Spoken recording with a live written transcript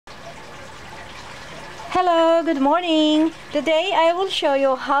Hello, good morning. Today I will show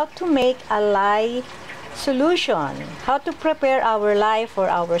you how to make a lye solution, how to prepare our lye for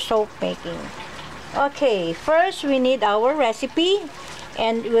our soap making. Okay, first we need our recipe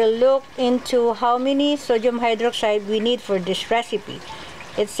and we'll look into how many sodium hydroxide we need for this recipe.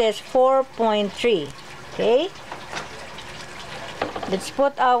 It says 4.3. Okay, let's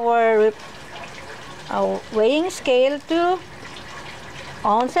put our weighing scale to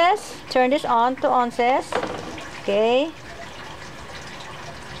ounces. Turn this on to ounces. Okay,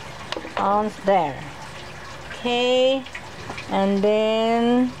 ounce there. Okay, and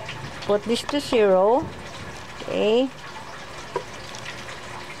then put this to 0. Okay,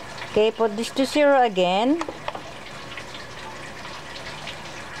 put this to 0 again.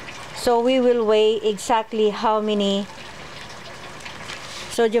 So we will weigh exactly how many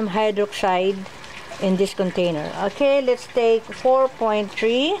sodium hydroxide in this container. Okay, let's take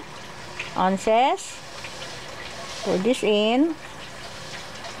 4.3 ounces. Put this in.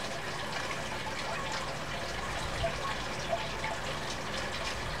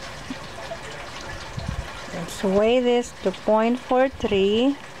 Let's weigh this to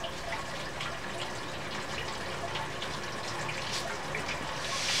 0.43.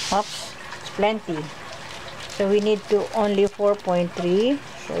 Oops, it's plenty. So we need to only 4.3.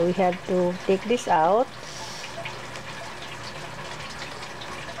 So we have to take this out.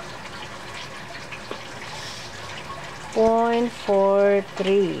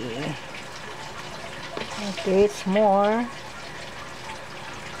 .43. Okay, it's more.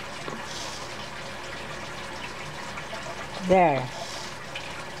 There.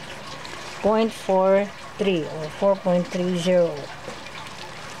 0.43 or 4.30.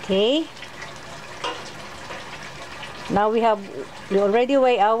 Okay. Now we already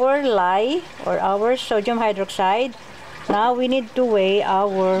weigh our lye or our sodium hydroxide. Now we need to weigh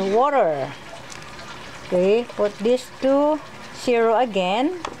our water. Okay, put this to 0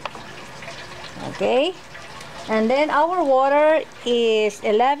 again. Okay, and then our water is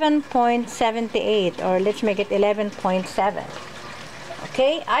 11.78, or let's make it 11.7.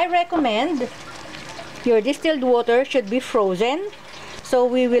 Okay, I recommend your distilled water should be frozen, so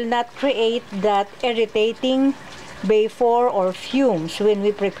we will not create that irritating vapor or fumes when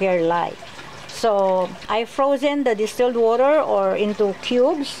we prepare lye. So I frozen the distilled water or into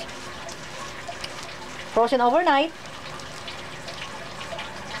cubes, frozen overnight.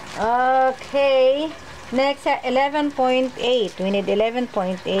 Okay, next at 11.8. We need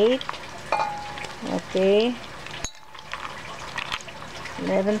 11.8. Okay,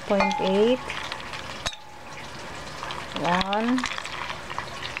 11.8. 1.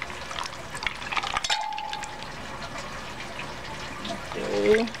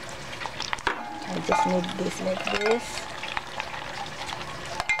 Okay, I just need this like this.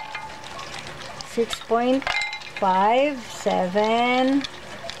 6.5, 7,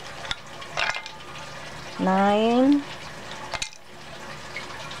 9,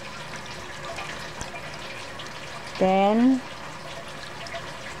 10,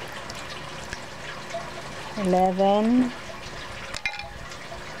 11.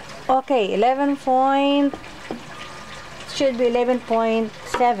 Okay, 11 point should be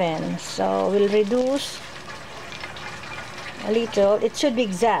 11.7. So we'll reduce a little. It should be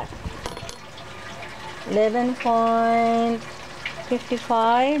exact.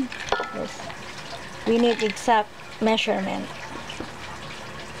 11.55. Yes, we need exact measurement.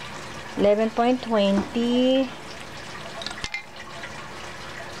 11.20,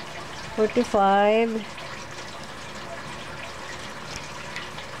 45.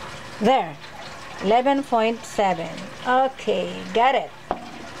 There, 11.7. Okay, got it.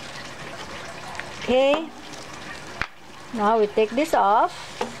 Okay, now we take this off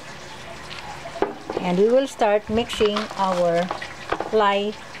and we will start mixing our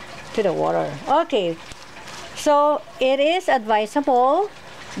lye to the water. Okay, so it is advisable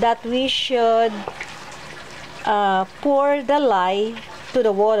that we should pour the lye to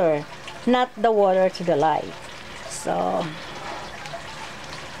the water, not the water to the lye. So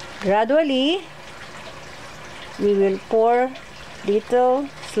gradually we will pour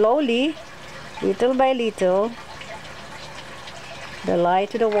slowly, little by little, the lye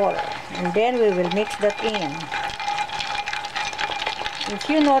to the water, and then we will mix that in. If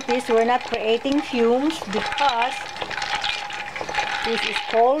you notice, we're not creating fumes because this is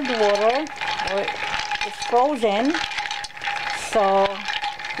cold water or it's frozen, so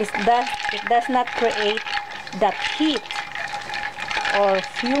it does not create that heat or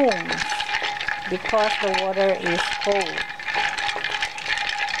fumes because the water is cold.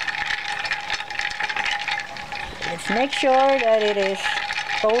 Let's make sure that it is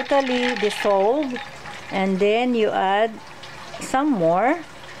totally dissolved and then you add some more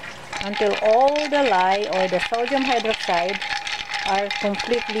until all the lye or the sodium hydroxide are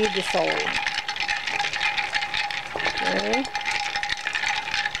completely dissolved. Okay.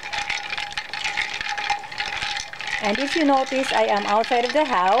 And if you notice, I am outside of the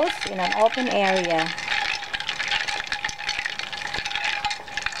house in an open area.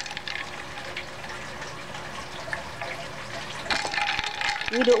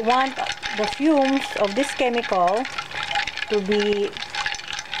 We don't want the fumes of this chemical to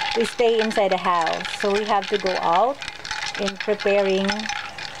stay inside the house. So we have to go out in preparing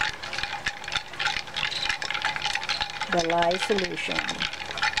the lye solution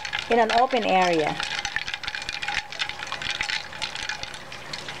in an open area.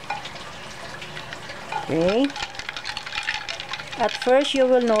 Okay. At first you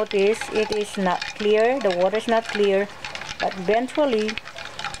will notice it is not clear, the water is not clear, but eventually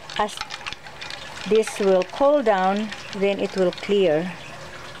as this will cool down, then it will clear.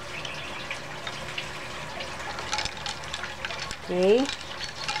 Okay,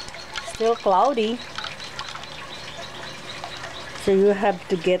 still cloudy, so you have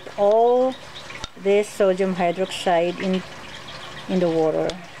to get all this sodium hydroxide in the water.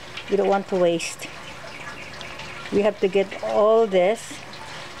 You don't want to waste. We have to get all this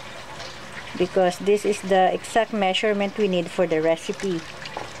because this is the exact measurement we need for the recipe.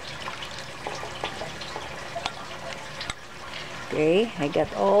 Okay, I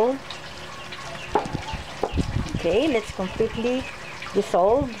got all. Okay, let's completely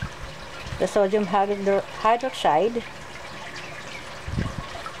dissolve the sodium hydroxide.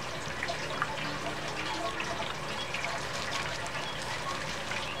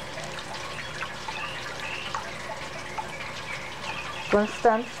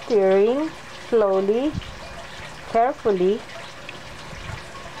 Constant stirring, slowly, carefully.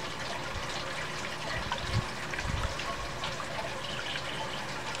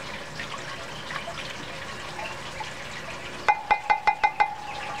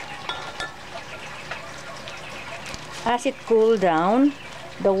 As it cools down,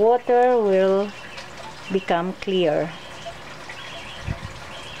 the water will become clear.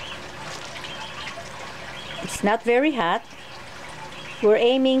 It's not very hot. We're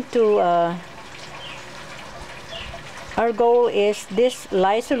aiming to, our goal is this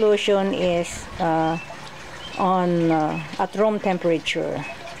lye solution is at room temperature.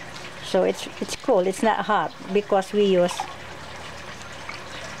 So it's cool, it's not hot because we use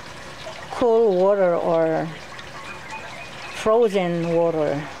cool water or frozen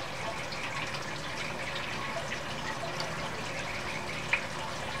water.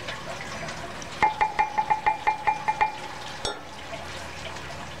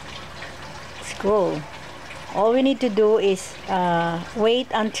 Cool. All we need to do is wait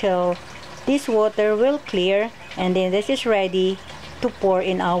until this water will clear, and then this is ready to pour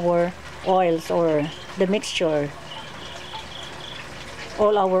in our oils or the mixture.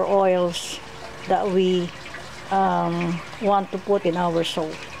 All our oils that we want to put in our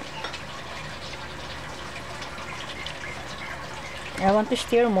soap. I want to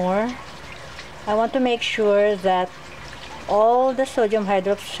stir more. I want to make sure that all the sodium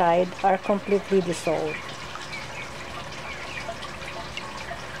hydroxide are completely dissolved.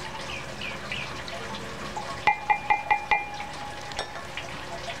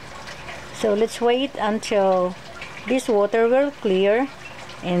 So let's wait until this water will clear,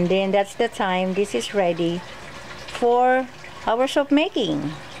 and then that's the time this is ready for our soap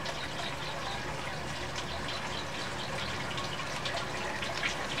making.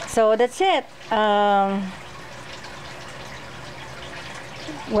 So that's it.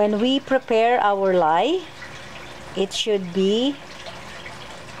 When we prepare our lye, it should be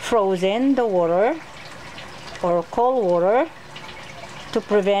frozen, the water, or cold water, to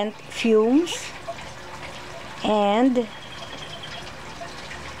prevent fumes. And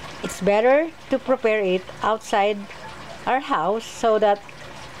it's better to prepare it outside our house so that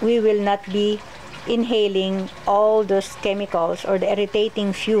we will not be inhaling all those chemicals or the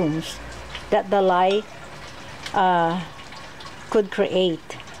irritating fumes that the lye could create.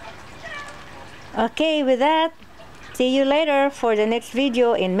 Okay, with that, see you later for the next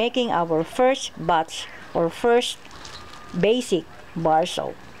video in making our first batch or first basic bar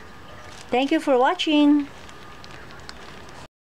soap. Thank you for watching.